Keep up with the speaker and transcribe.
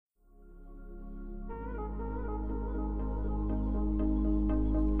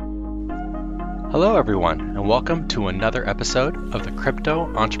Hello, everyone, and welcome to another episode of the Crypto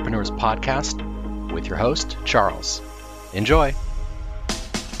Entrepreneurs Podcast with your host, Charles. Enjoy.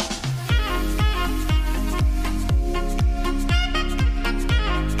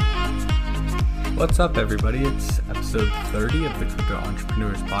 What's up, everybody? It's episode 30 of the Crypto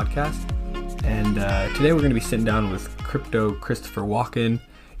Entrepreneurs Podcast, and today we're going to be sitting down with Crypto Christopher Walken.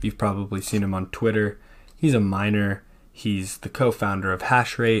 You've probably seen him on Twitter. He's a miner. He's the co-founder of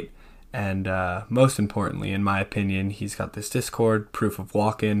Hashrate. And most importantly, in my opinion, he's got this Discord, Proof of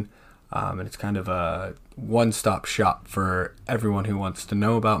Walken, and it's kind of a one-stop shop for everyone who wants to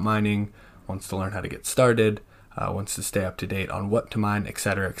know about mining, wants to learn how to get started, wants to stay up to date on what to mine,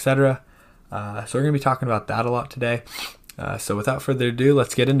 etc., etc. So we're going to be talking about that a lot today. So without further ado,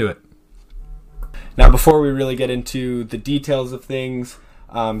 let's get into it. Now, before we really get into the details of things,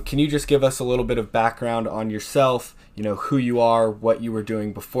 can you just give us a little bit of background on yourself? You know, who you are, what you were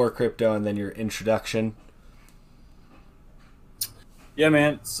doing before crypto, and then your introduction. Yeah,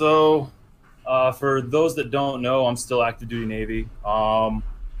 man. So for those that don't know, I'm still active duty Navy.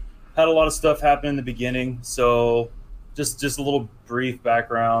 Had a lot of stuff happen in the beginning. So just a little brief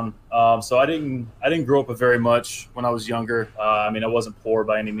background. So I didn't grow up very much when I was younger. I wasn't poor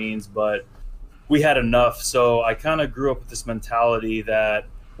by any means, but we had enough. So I kind of grew up with this mentality that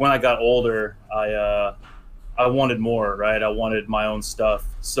when I got older, I wanted more, right? I wanted my own stuff.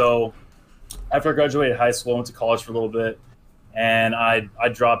 So after I graduated high school, I went to college for a little bit, and I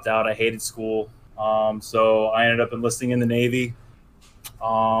dropped out. I hated school. So I ended up enlisting in the Navy.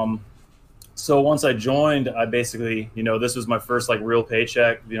 So once I joined, I basically, this was my first real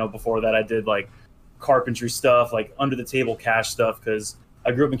paycheck. Before that I did carpentry stuff, under the table cash stuff, because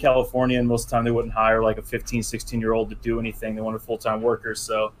I grew up in California, and most of the time they wouldn't hire a 15, 16-year-old to do anything. They wanted full-time workers.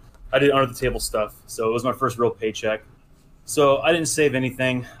 So I did under the table stuff. So it was my first real paycheck. So I didn't save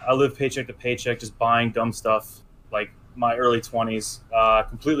anything. I lived paycheck to paycheck, just buying dumb stuff, my early 20s.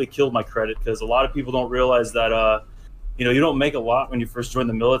 Completely killed my credit, because a lot of people don't realize that, you don't make a lot when you first join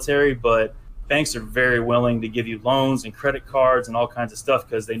the military, but banks are very willing to give you loans and credit cards and all kinds of stuff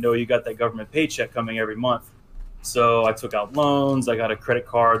because they know you got that government paycheck coming every month. So I took out loans. I got a credit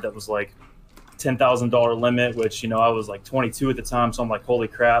card that was $10,000 limit, which, I was 22 at the time. So I'm holy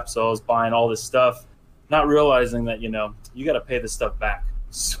crap. So I was buying all this stuff, not realizing that, you got to pay this stuff back.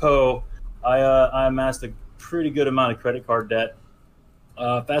 So I amassed a pretty good amount of credit card debt.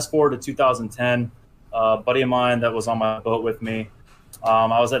 Fast forward to 2010, a buddy of mine that was on my boat with me,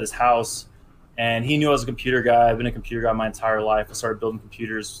 I was at his house, and he knew I was a computer guy. I've been a computer guy my entire life. I started building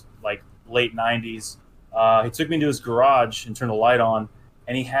computers late 90s. He took me into his garage and turned the light on,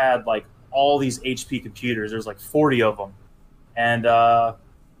 and he had all these HP computers. There's 40 of them. And I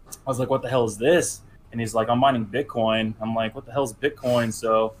was like, what the hell is this? And he's like, I'm mining Bitcoin. I'm like, what the hell is Bitcoin?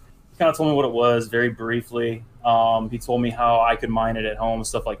 So he kind of told me what it was very briefly. He told me how I could mine it at home and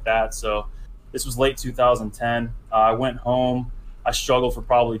stuff like that. So this was late 2010. I went home. I struggled for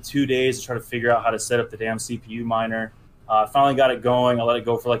probably 2 days to try to figure out how to set up the damn CPU miner. Finally got it going. I let it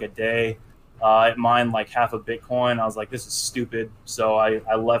go for a day. It mined half a Bitcoin. I was like, this is stupid. So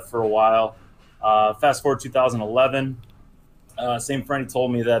I left for a while. Fast forward 2011, same friend, he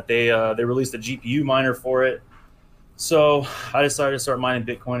told me that they released a GPU miner for it. So I decided to start mining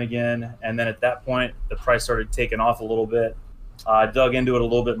Bitcoin again. And then at that point, the price started taking off a little bit. I dug into it a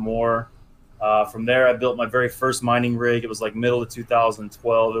little bit more. From there, I built my very first mining rig. It was middle of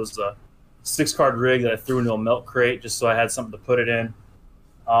 2012. It was a 6-card rig that I threw into a milk crate just so I had something to put it in.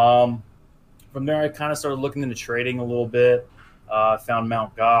 From there, I kind of started looking into trading a little bit. I found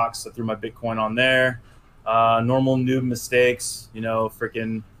Mt. Gox. I threw my Bitcoin on there. Normal noob mistakes,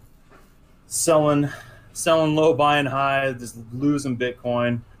 freaking selling low, buying high, just losing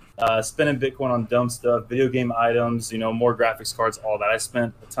Bitcoin, spending Bitcoin on dumb stuff, video game items, more graphics cards, all that. I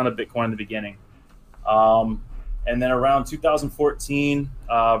spent a ton of Bitcoin in the beginning. And then around 2014,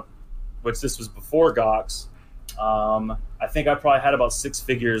 which this was before Gox, I think I probably had about 6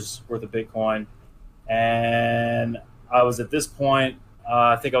 figures worth of Bitcoin. And I was at this point,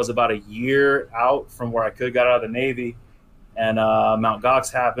 I think I was about a year out from where I could have got out of the Navy. And Mt.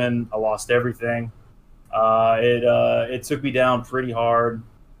 Gox happened. I lost everything. It took me down pretty hard.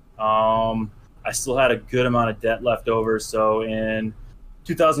 I still had a good amount of debt left over. So in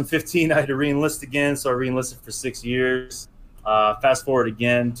 2015, I had to re-enlist again. So I re-enlisted for 6 years. Fast forward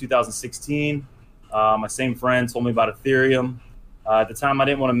again, 2016. My same friend told me about Ethereum. At the time, I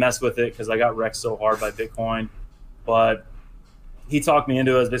didn't want to mess with it because I got wrecked so hard by Bitcoin. But he talked me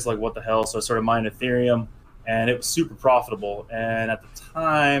into it. I was basically what the hell? So I started mining Ethereum, and it was super profitable. And at the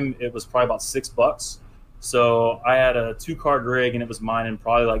time, it was probably about $6. So I had a 2-card rig, and it was mining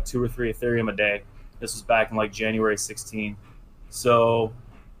probably like 2 or 3 Ethereum a day. This was back in like January 16. So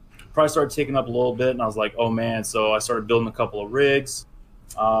price started ticking up a little bit, and I was like, oh man. So I started building a couple of rigs.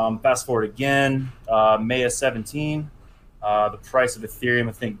 Fast forward again, May of 17, the price of Ethereum,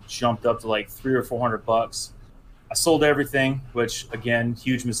 I think, jumped up to like $300 or $400. I sold everything, which again,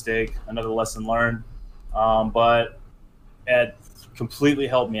 huge mistake, another lesson learned. But it completely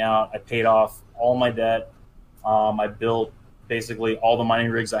helped me out. I paid off all my debt. I built basically all the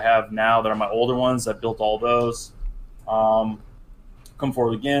mining rigs I have now that are my older ones. I built all those. Come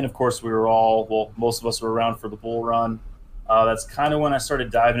forward again, of course, most of us were around for the bull run. That's kind of when I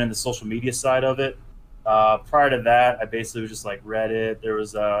started diving into the social media side of it. Prior to that, I basically was just like Reddit. There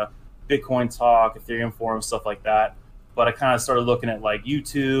was Bitcoin Talk, Ethereum forums, stuff like that. But I kind of started looking at like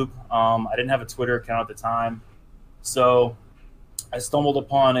YouTube. I didn't have a Twitter account at the time. So I stumbled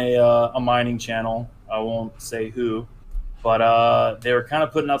upon a mining channel. I won't say who, but they were kind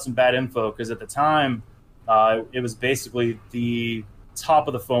of putting out some bad info because at the time, it was basically the top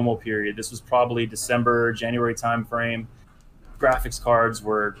of the FOMO period. This was probably December, January timeframe. Graphics cards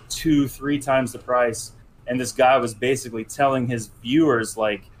were 2-3 times the price, and this guy was basically telling his viewers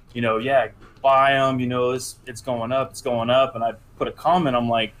like, yeah, buy them, it's going up. And I put a comment, I'm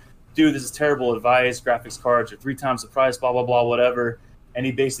like, dude, this is terrible advice. Graphics cards are 3 times the price, blah blah blah, whatever. And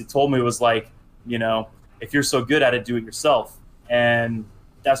he basically told me, it was like, if you're so good at it, do it yourself. And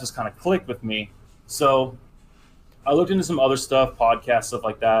that's what's kind of clicked with me. So I looked into some other stuff, podcasts, stuff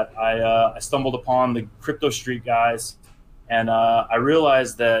like that. I stumbled upon the Crypto Street guys, and I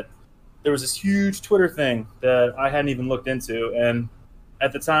realized that there was this huge Twitter thing that I hadn't even looked into. And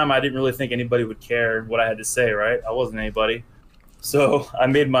at the time, I didn't really think anybody would care what I had to say, right? I wasn't anybody. So I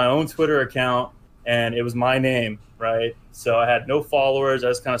made my own Twitter account, and it was my name, right? So I had no followers. I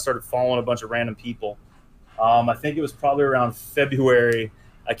just kind of started following a bunch of random people. I think it was probably around February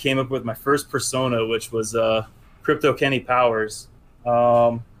I came up with my first persona, which was Crypto Kenny Powers.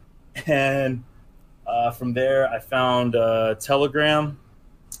 And from there, I found Telegram.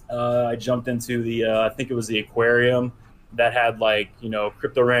 I jumped into I think it was the Aquarium that had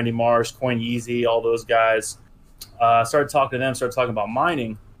Crypto Randy Marsh, Coin Yeezy, all those guys. Started talking to them, started talking about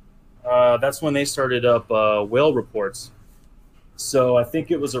mining. That's when they started up whale reports. So I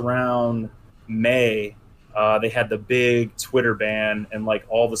think it was around May. They had the big Twitter ban, and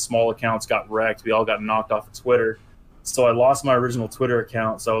all the small accounts got wrecked. We all got knocked off of Twitter. So I lost my original Twitter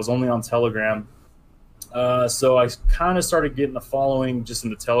account, so I was only on Telegram. So I kind of started getting a following just in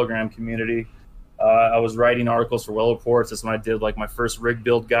the Telegram community. I was writing articles for Whale Reports. That's when I did my first rig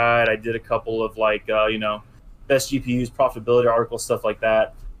build guide. I did a couple of best GPUs, profitability articles, stuff like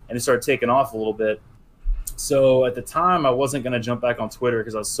that. And it started taking off a little bit. So at the time, I wasn't going to jump back on Twitter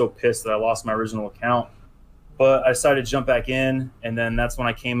because I was so pissed that I lost my original account. But I decided to jump back in, and then that's when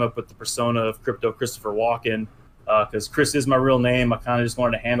I came up with the persona of Crypto Christopher Walken, because Chris is my real name. I kind of just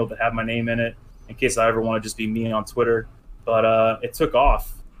wanted a handle to have my name in it in case I ever want to just be me on Twitter. But it took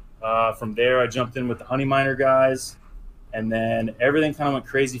off. From there, I jumped in with the Honey Miner guys, and then everything kind of went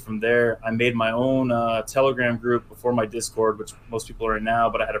crazy from there. I made my own Telegram group before my Discord, which most people are in now,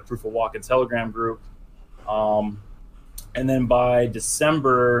 but I had a Proof of Walken Telegram group. And then by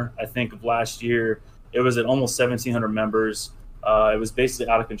December, I think, of last year, it was at almost 1,700 members. It was basically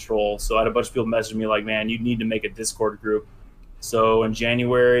out of control. So I had a bunch of people messaging me like, man, you need to make a Discord group. So in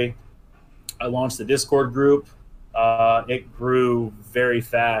January, I launched the Discord group. It grew very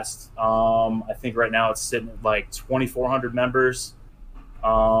fast. I think right now it's sitting at 2,400 members.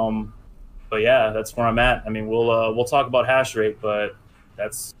 But yeah, that's where I'm at. I mean, we'll talk about hash rate, but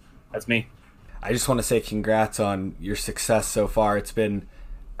that's me. I just want to say congrats on your success so far. It's been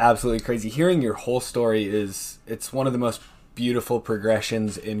absolutely crazy. Hearing your whole story it's one of the most beautiful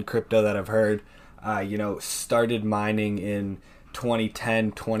progressions in crypto that I've heard. Started mining in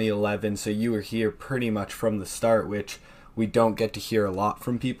 2010, 2011, so you were here pretty much from the start, which we don't get to hear a lot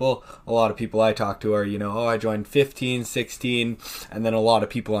from people. A lot of people I talk to are, I joined 15, 16, and then a lot of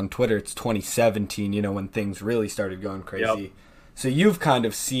people on Twitter, it's 2017, when things really started going crazy. Yep. So you've kind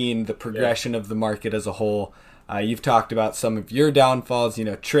of seen the progression of the market as a whole. You've talked about some of your downfalls,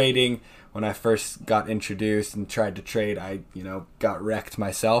 trading. When I first got introduced and tried to trade, I, got wrecked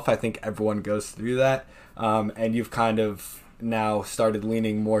myself. I think everyone goes through that. And you've kind of now started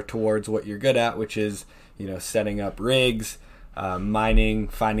leaning more towards what you're good at, which is, setting up rigs, mining,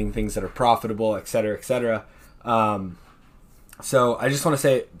 finding things that are profitable, et cetera, et cetera. So I just want to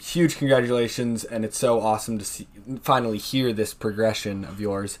say huge congratulations, and it's so awesome to finally hear this progression of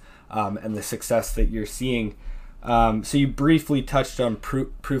yours and the success that you're seeing. So you briefly touched on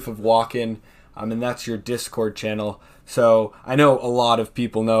Proof of Walken. and that's your Discord channel. So I know a lot of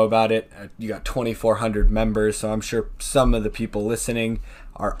people know about it. You got 2,400 members, so I'm sure some of the people listening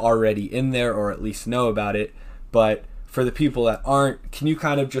are already in there or at least know about it. But for the people that aren't, can you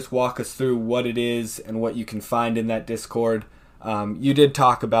kind of just walk us through what it is and what you can find in that Discord? You did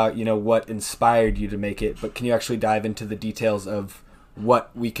talk about, what inspired you to make it, but can you actually dive into the details of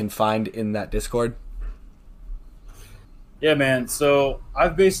what we can find in that Discord? Yeah, man. So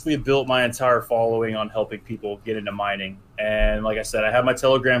I've basically built my entire following on helping people get into mining. And like I said, I have my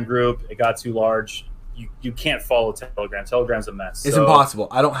Telegram group. It got too large. You can't follow Telegram. Telegram's a mess. It's impossible.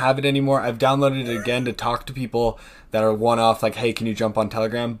 I don't have it anymore. I've downloaded it again to talk to people that are one-off, like, hey, can you jump on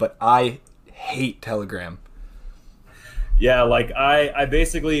Telegram? But I hate Telegram. Yeah, like I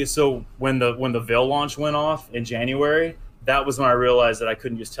basically, so when the Veil launch went off in January, that was when I realized that I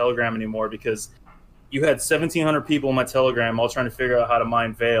couldn't use Telegram anymore, because you had 1,700 people in my Telegram all trying to figure out how to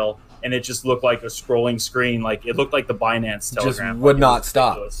mine Veil, and it just looked like a scrolling screen. Like, it looked like the Binance Telegram. Just would not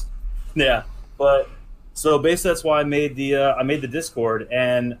stop. Yeah, but so basically that's why I made the Discord,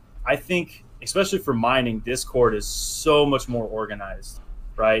 and I think especially for mining, Discord is so much more organized,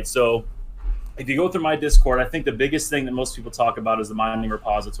 right? So if you go through my Discord, I think the biggest thing that most people talk about is the mining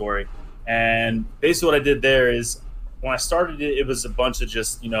repository. And basically what I did there is, when I started it, it was a bunch of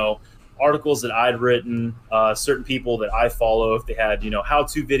just, articles that I'd written, certain people that I follow, if they had,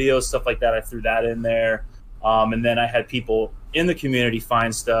 how-to videos, stuff like that, I threw that in there. And then I had people in the community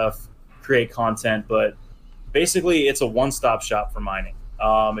find stuff, create content. But basically, it's a one-stop shop for mining.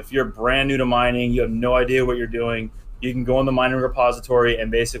 If you're brand new to mining, you have no idea what you're doing, you can go in the mining repository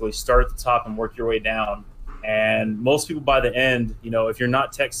and basically start at the top and work your way down. And most people by the end, if you're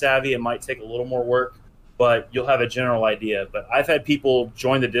not tech savvy, it might take a little more work, but you'll have a general idea. But I've had people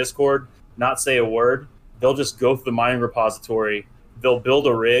join the Discord, not say a word. They'll just go through the mining repository, they'll build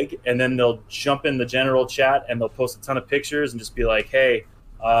a rig, and then they'll jump in the general chat and they'll post a ton of pictures and just be like, hey,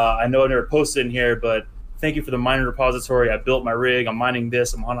 I know I never posted in here, but thank you for the mining repository. I built my rig, I'm mining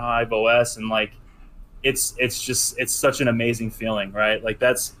this, I'm on Hive OS. And like, it's such an amazing feeling, right? Like,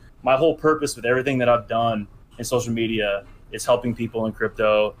 that's my whole purpose with everything that I've done in social media, is helping people in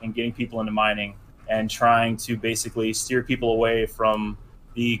crypto and getting people into mining and trying to basically steer people away from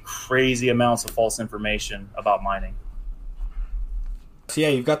the crazy amounts of false information about mining. So yeah,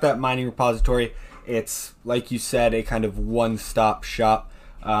 you've got that mining repository. It's, like you said, a kind of one-stop shop.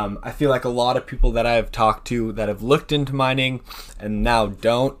 I feel like a lot of people that I have talked to that have looked into mining and now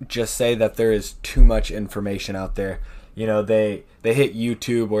don't, just say that there is too much information out there. They hit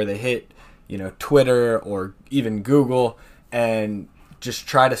YouTube or they hit, Twitter or even Google and just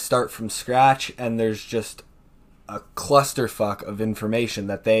try to start from scratch, and there's just a clusterfuck of information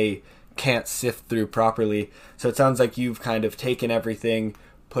that they can't sift through properly. So it sounds like you've kind of taken everything,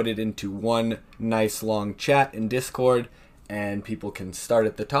 put it into one nice long chat in Discord, and people can start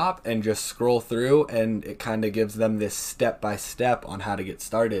at the top and just scroll through, and it kind of gives them this step-by-step on how to get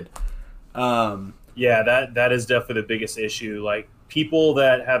started. Yeah, that is definitely the biggest issue. Like, people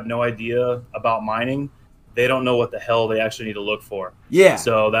that have no idea about mining, they don't know what the hell they actually need to look for. Yeah.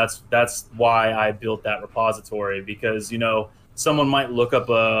 So that's why I built that repository, because, someone might look up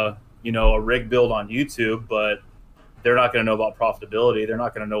a rig build on YouTube, but they're not going to know about profitability. They're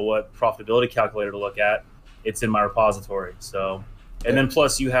not going to know what profitability calculator to look at. It's in my repository. So, and then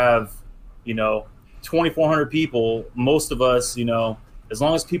plus you have, 2,400 people. Most of us, as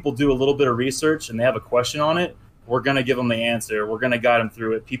long as people do a little bit of research and they have a question on it, we're going to give them the answer. We're going to guide them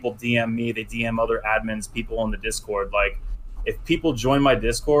through it. People DM me, they DM other admins, people on the Discord. Like, if people join my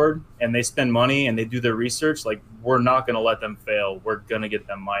Discord and they spend money and they do their research, like, we're not going to let them fail. We're going to get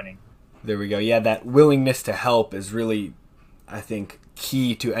them mining. There we go. Yeah, that willingness to help is really, I think,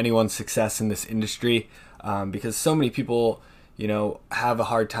 key to anyone's success in this industry, because so many people, have a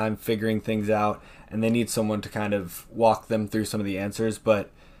hard time figuring things out, and they need someone to kind of walk them through some of the answers.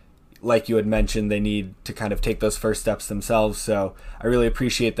 But like you had mentioned, they need to kind of take those first steps themselves. So I really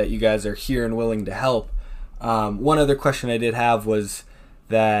appreciate that you guys are here and willing to help. One other question I did have was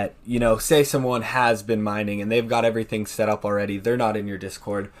that, say someone has been mining and they've got everything set up already, they're not in your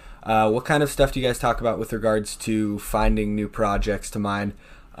Discord. What kind of stuff do you guys talk about with regards to finding new projects to mine?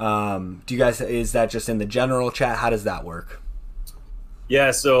 Is that just in the general chat? How does that work?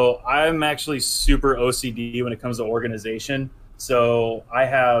 Yeah, so I'm actually super OCD when it comes to organization. So I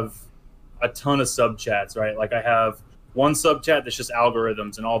have a ton of sub chats, right? Like, I have one sub chat that's just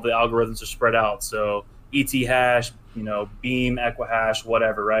algorithms, and all the algorithms are spread out. So ET hash, Beam, Equihash,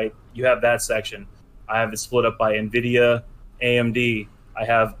 whatever, right? You have that section. I have it split up by NVIDIA, AMD, I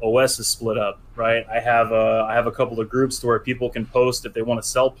have OSs split up, right? I have a couple of groups to where people can post if they want to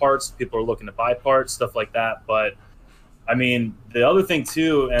sell parts, people are looking to buy parts, stuff like that. But I mean, the other thing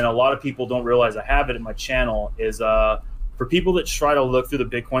too, and a lot of people don't realize I have it in my channel, is for people that try to look through the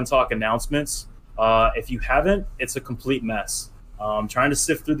Bitcoin Talk announcements, if you haven't, it's a complete mess. Trying to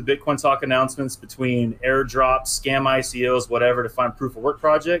sift through the Bitcoin Talk announcements between airdrops, scam ICOs, whatever, to find proof of work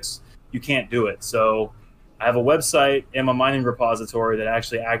projects, you can't do it. So I have a website in my mining repository that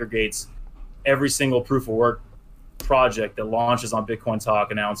actually aggregates every single proof of work project that launches on Bitcoin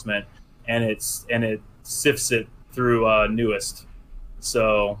Talk announcement, and it sifts it through newest.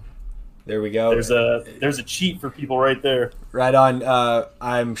 So there we go. There's a cheat for people right there. Right on.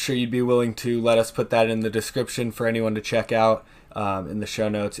 I'm sure you'd be willing to let us put that in the description for anyone to check out in the show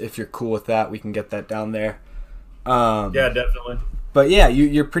notes. If you're cool with that, we can get that down there. Yeah, definitely. But yeah,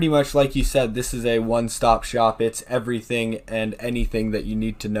 you're pretty much, like you said, this is a one-stop shop. It's everything and anything that you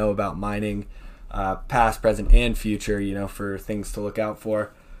need to know about mining, past, present, and future, for things to look out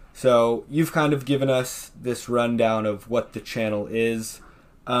for. So you've kind of given us this rundown of what the channel is.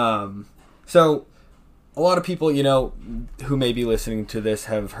 So a lot of people, who may be listening to this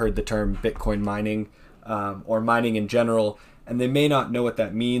have heard the term Bitcoin mining, or mining in general, and they may not know what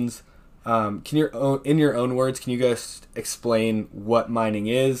that means. In your own words, can you guys explain what mining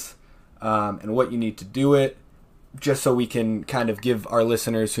is, and what you need to do it, just so we can kind of give our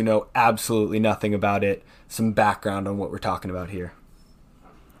listeners who know absolutely nothing about it some background on what we're talking about here?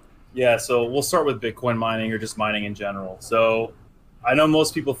 Yeah, so we'll start with Bitcoin mining or just mining in general. So I know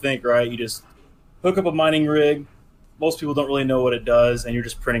most people think, right, you just hook up a mining rig. Most people don't really know what it does, and you're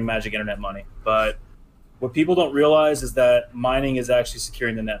just printing magic internet money. But what people don't realize is that mining is actually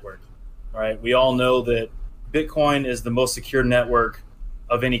securing the network, right? We all know that Bitcoin is the most secure network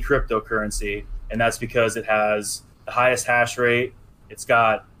of any cryptocurrency, and that's because it has the highest hash rate. It's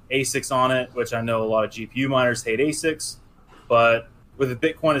got ASICs on it, which I know a lot of GPU miners hate ASICs, but with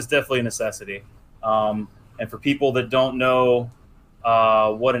Bitcoin, it's definitely a necessity. And for people that don't know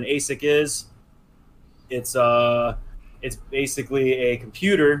what an ASIC is, it's basically a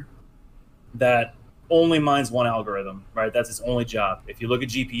computer that only mines one algorithm, right? That's its only job. If you look at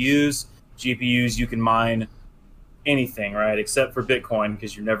GPUs, you can mine anything, right? Except for Bitcoin,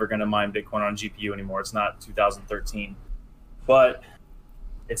 because you're never going to mine Bitcoin on GPU anymore. It's not 2013. But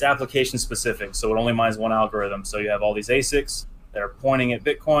it's application specific, so it only mines one algorithm. So you have all these ASICs that are pointing at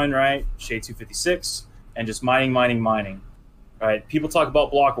Bitcoin, right? SHA-256, and just mining, right? People talk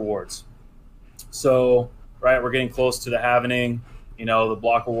about block rewards. So, right, we're getting close to the halvening. The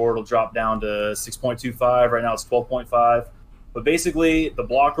block reward will drop down to 6.25. Right now it's 12.5. But basically, the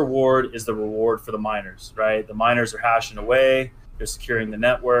block reward is the reward for the miners, right? The miners are hashing away. They're securing the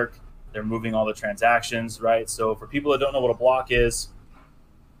network. They're moving all the transactions, right? So for people that don't know what a block is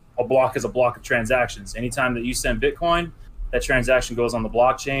a block of transactions. Anytime that you send Bitcoin, that transaction goes on the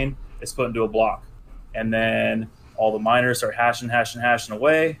blockchain. It's put into a block. And then all the miners start hashing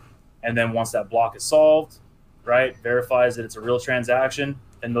away. And then once that block is solved, right, verifies that it's a real transaction,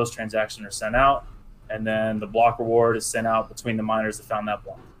 then those transactions are sent out, and then the block reward is sent out between the miners that found that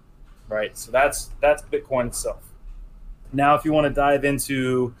block, right? So that's Bitcoin itself. Now, if you want to dive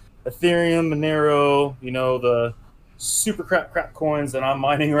into Ethereum, Monero, the super crap coins that I'm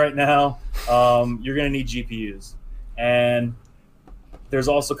mining right now, you're going to need GPUs. And there's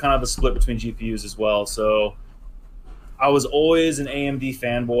also kind of a split between GPUs as well. So I was always an AMD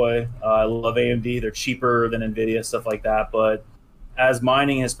fanboy. I love AMD. They're cheaper than NVIDIA, stuff like that. But as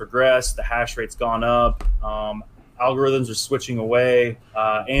mining has progressed, the hash rate's gone up. Algorithms are switching away.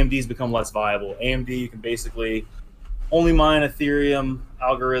 AMD's become less viable. AMD, you can basically only mine Ethereum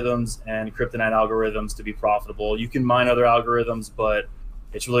algorithms and Kryptonite algorithms to be profitable. You can mine other algorithms, but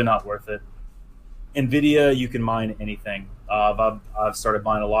it's really not worth it. NVIDIA, you can mine anything. I've started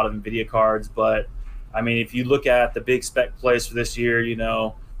buying a lot of NVIDIA cards, but I mean, if you look at the big spec plays for this year,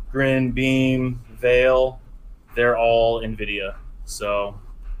 Grin, Beam, Veil, they're all NVIDIA. So,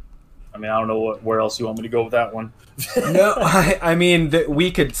 I mean, I don't know where else you want me to go with that one. No, I mean, we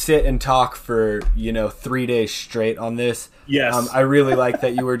could sit and talk for, 3 days straight on this. Yes. I really like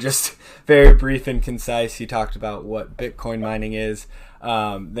that you were just very brief and concise. You talked about what Bitcoin mining is.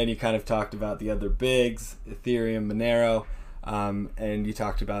 Then you kind of talked about the other bigs, Ethereum, Monero. And you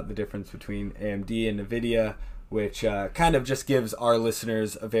talked about the difference between AMD and NVIDIA, which kind of just gives our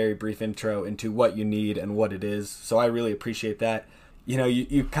listeners a very brief intro into what you need and what it is. So I really appreciate that.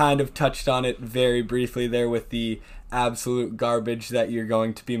 You kind of touched on it very briefly there with the absolute garbage that you're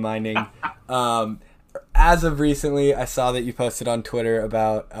going to be mining. as of recently, I saw that you posted on Twitter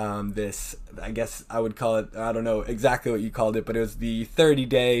about this, I guess I would call it, I don't know exactly what you called it, but it was the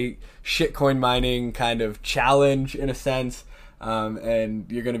 30-day shitcoin mining kind of challenge in a sense. And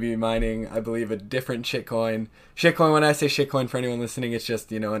you're going to be mining, I believe, a different shitcoin. Shitcoin, when I say shitcoin for anyone listening, it's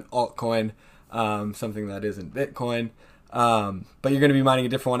just, an altcoin, something that isn't Bitcoin. But you're going to be mining a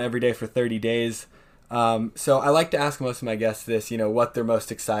different one every day for 30 days. So I like to ask most of my guests this, what they're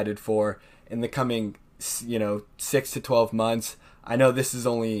most excited for in the coming, 6 to 12 months. I know this is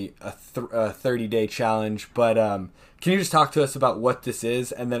only a 30-day challenge, but can you just talk to us about what this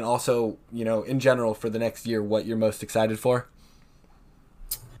is, and then also, in general for the next year, what you're most excited for?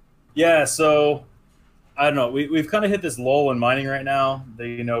 Yeah, so I don't know. We've kind of hit this lull in mining right now.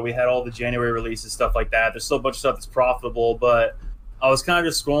 We had all the January releases, stuff like that. There's still a bunch of stuff that's profitable, but I was kind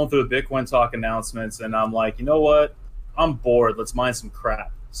of just scrolling through the Bitcoin Talk announcements, and I'm like, you know what? I'm bored. Let's mine some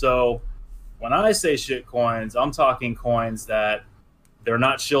crap. So when I say shit coins, I'm talking coins that they're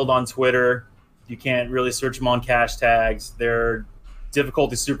not shilled on Twitter. You can't really search them on cash tags. Their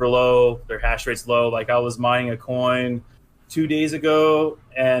difficulty super low. Their hash rate's low. Like I was mining a coin 2 days ago,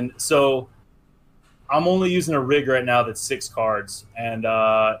 and so I'm only using a rig right now that's 6 cards, and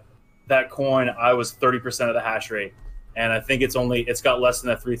that coin I was 30% of the hash rate, and I think it's got less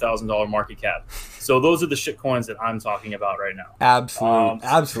than a $3,000 market cap. So those are the shit coins that I'm talking about right now.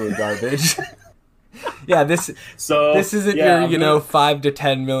 Absolute garbage. Yeah, this isn't your $5 to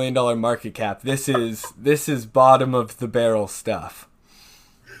 $10 million market cap. This is bottom of the barrel stuff.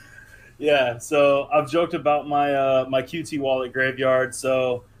 Yeah, so I've joked about my QT wallet graveyard.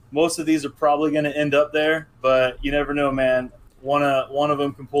 So most of these are probably going to end up there, but you never know, man. One of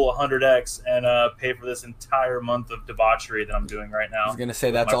them can pull 100x and pay for this entire month of debauchery that I'm doing right now. I was going to say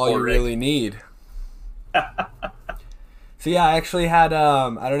that's all you really need. So yeah, I actually had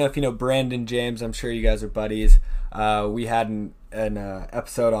I don't know if you know Brandon James. I'm sure you guys are buddies. We had an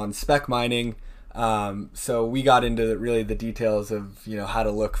episode on spec mining. So we got into really the details of how to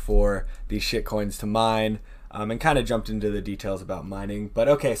look for these shit coins to mine, and kind of jumped into the details about mining. But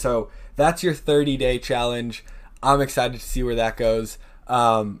okay, so that's your 30-day challenge. I'm excited to see where that goes.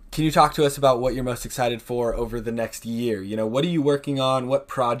 Can you talk to us about what you're most excited for over the next year? What are you working on? What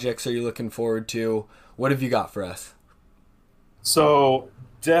projects are you looking forward to? What have you got for us? So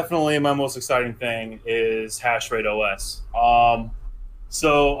definitely my most exciting thing is Hashrate OS.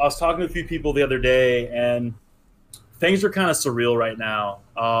 So I was talking to a few people the other day, and things are kind of surreal right now.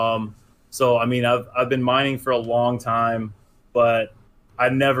 So I mean, I've been mining for a long time, but I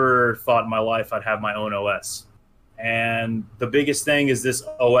never thought in my life I'd have my own OS. And the biggest thing is this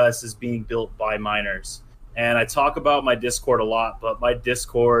OS is being built by miners. And I talk about my Discord a lot, but my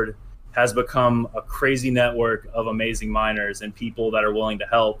Discord has become a crazy network of amazing miners and people that are willing to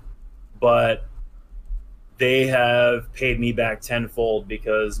help. But they have paid me back tenfold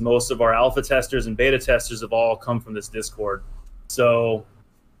because most of our alpha testers and beta testers have all come from this Discord. So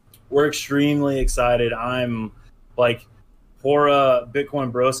we're extremely excited. I'm like, poor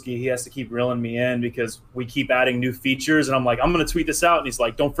Bitcoin Broski, he has to keep reeling me in because we keep adding new features, and I'm like, I'm going to tweet this out, and he's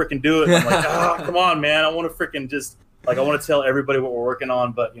like, don't freaking do it. And I'm like, come on, man. I want to freaking just, I want to tell everybody what we're working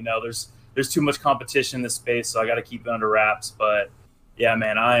on, but, there's too much competition in this space, so I got to keep it under wraps. But, yeah,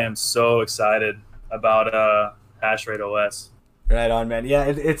 man, I am so excited about Hashrate OS. Right on, man. Yeah,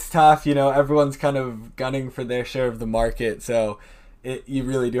 it's tough. Everyone's kind of gunning for their share of the market, so you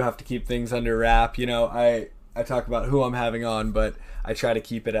really do have to keep things under wrap. I talk about who I'm having on, but I try to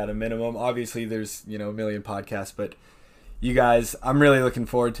keep it at a minimum. Obviously, there's, a million podcasts, but you guys, I'm really looking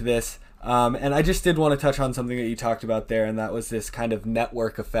forward to this. And I just did want to touch on something that you talked about there, and that was this kind of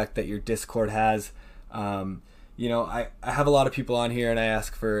network effect that your Discord has. I have a lot of people on here, and I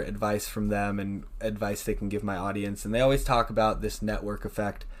ask for advice from them and advice they can give my audience, and they always talk about this network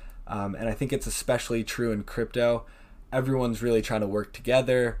effect. And I think it's especially true in crypto. Everyone's really trying to work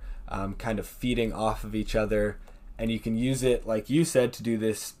together, kind of feeding off of each other, and you can use it, like you said, to do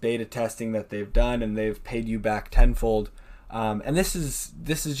this beta testing that they've done, and they've paid you back tenfold. And this is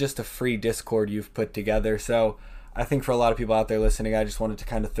just a free Discord you've put together. So I think for a lot of people out there listening, I just wanted to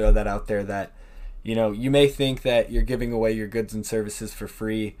kind of throw that out there that, you may think that you're giving away your goods and services for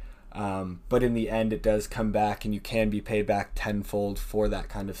free, but in the end it does come back, and you can be paid back tenfold for that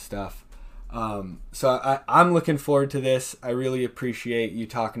kind of stuff. So I'm looking forward to this. I really appreciate you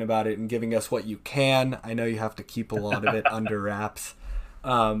talking about it and giving us what you can. I know you have to keep a lot of it under wraps,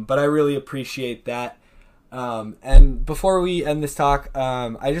 but I really appreciate that. And before we end this talk,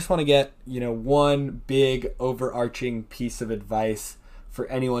 I just want to get, one big overarching piece of advice for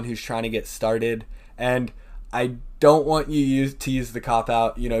anyone who's trying to get started. And I don't want you to use the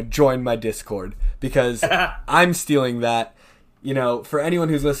cop-out, join my Discord, because I'm stealing that. You know, for anyone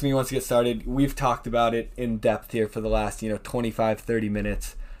who's listening who wants to get started, we've talked about it in depth here for the last, 25, 30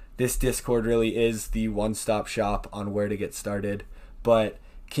 minutes. This Discord really is the one-stop shop on where to get started. But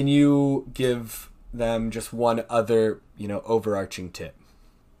can you give them just one other, overarching tip?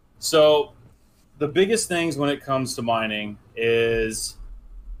 So the biggest things when it comes to mining is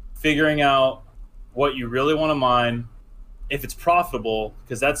figuring out what you really want to mine, if it's profitable,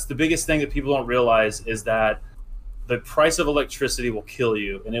 because that's the biggest thing that people don't realize is that the price of electricity will kill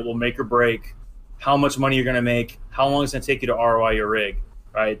you, and it will make or break how much money you're going to make, how long it's going to take you to ROI your rig,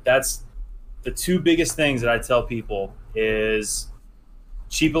 right? That's the two biggest things that I tell people is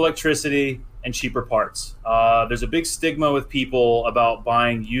cheap electricity and cheaper parts. There's a big stigma with people about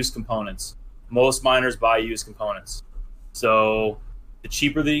buying used components. Most miners buy used components. So the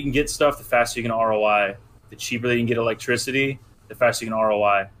cheaper that you can get stuff, the faster you can ROI. The cheaper that you can get electricity, the faster you can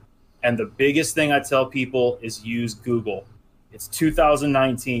ROI. And the biggest thing I tell people is use Google. It's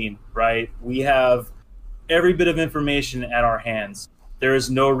 2019, right? We have every bit of information at our hands. There is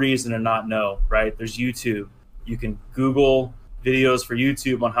no reason to not know, right? There's YouTube. You can Google videos for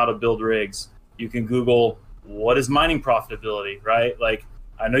YouTube on how to build rigs. You can Google what is mining profitability, right? Like,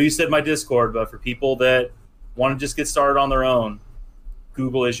 I know you said my Discord, but for people that want to just get started on their own,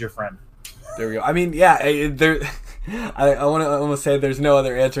 Google is your friend. There we go. I mean, yeah, I want to almost say there's no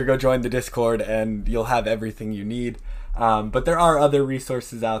other answer. Go join the Discord and you'll have everything you need. But there are other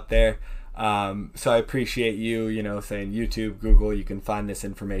resources out there. So I appreciate you, saying YouTube, Google, you can find this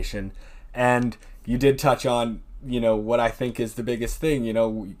information. And you did touch on, what I think is the biggest thing.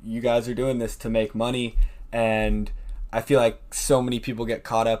 You guys are doing this to make money. And I feel like so many people get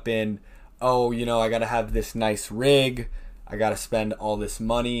caught up in, I got to have this nice rig. I got to spend all this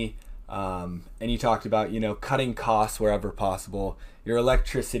money. And you talked about, cutting costs wherever possible. Your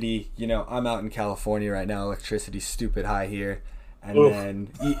electricity, I'm out in California right now. Electricity's stupid high here. And Oof. Then,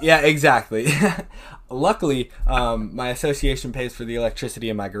 yeah, exactly. Luckily, my association pays for the electricity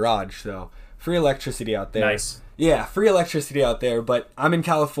in my garage. So free electricity out there. Nice. Yeah, free electricity out there. But I'm in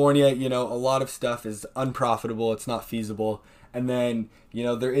California, a lot of stuff is unprofitable. It's not feasible. And then,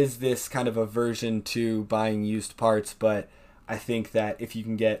 there is this kind of aversion to buying used parts, but I think that if you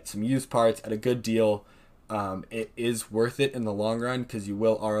can get some used parts at a good deal, it is worth it in the long run because you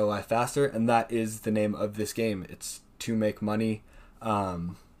will ROI faster, and that is the name of this game. It's to make money.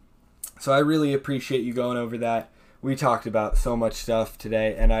 So I really appreciate you going over that. We talked about so much stuff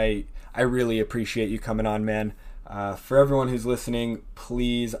today, and I really appreciate you coming on, man. For everyone who's listening,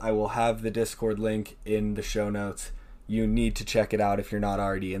 please, I will have the Discord link in the show notes. You need to check it out if you're not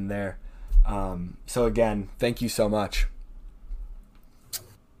already in there. So again, thank you so much.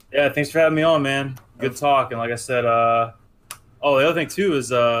 Yeah, thanks for having me on, man. Good talk. And like I said, the other thing too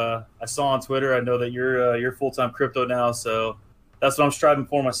is I saw on Twitter, I know that you're full-time crypto now, so that's what I'm striving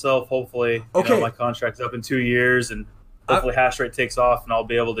for myself. Hopefully, my contract's up in 2 years, and hopefully hash rate takes off, and I'll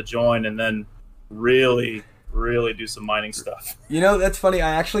be able to join and then really do some mining stuff. That's funny.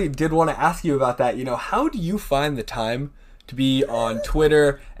 I actually did want to ask you about that. How do you find the time to be on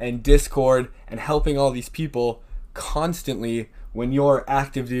Twitter and Discord and helping all these people constantly when you're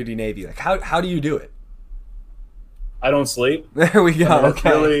active duty Navy? Like, how do you do it? I don't sleep. There we go.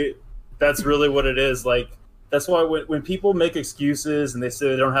 That's really what it is. Like, that's why when people make excuses and they say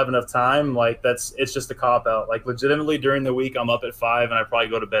they don't have enough time, like, it's just a cop out. Like, legitimately during the week, I'm up at 5 and I probably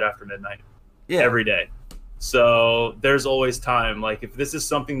go to bed after midnight. Yeah. Every day. So there's always time. Like, if this is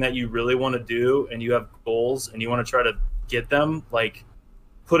something that you really want to do and you have goals and you want to try to get them, like,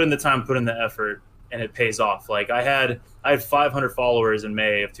 put in the time, put in the effort, and it pays off. Like, I had 500 followers in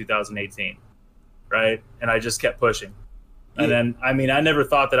May of 2018, right? And I just kept pushing. And then, I never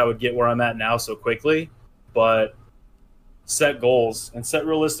thought that I would get where I'm at now so quickly, but set goals and set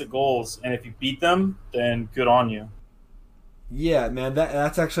realistic goals. And if you beat them, then good on you. Yeah, man,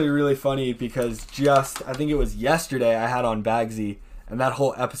 that's actually really funny because I think it was yesterday I had on Bagsy, and that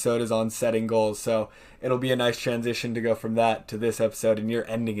whole episode is on setting goals. So it'll be a nice transition to go from that to this episode, and you're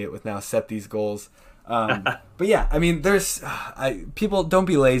ending it with now set these goals. But yeah, people don't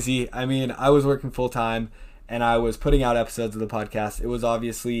be lazy. I was working full time and I was putting out episodes of the podcast. It was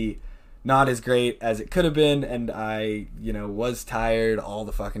obviously not as great as it could have been, and I, was tired all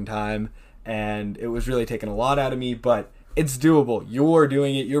the fucking time, and it was really taking a lot out of me, but it's doable. You're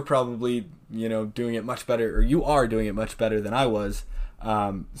doing it. You're probably, doing it much better, or you are doing it much better than I was.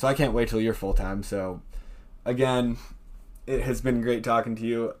 So I can't wait till you're full time. So again, it has been great talking to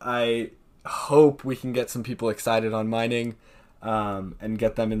you. I hope we can get some people excited on mining, and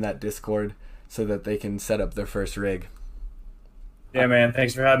get them in that Discord so that they can set up their first rig. Yeah, man.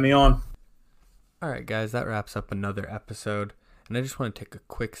 Thanks for having me on. Alright guys, that wraps up another episode, and I just want to take a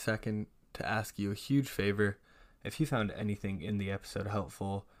quick second to ask you a huge favor. If you found anything in the episode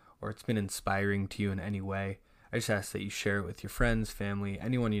helpful, or it's been inspiring to you in any way, I just ask that you share it with your friends, family,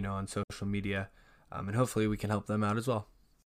 anyone you know on social media, and hopefully we can help them out as well.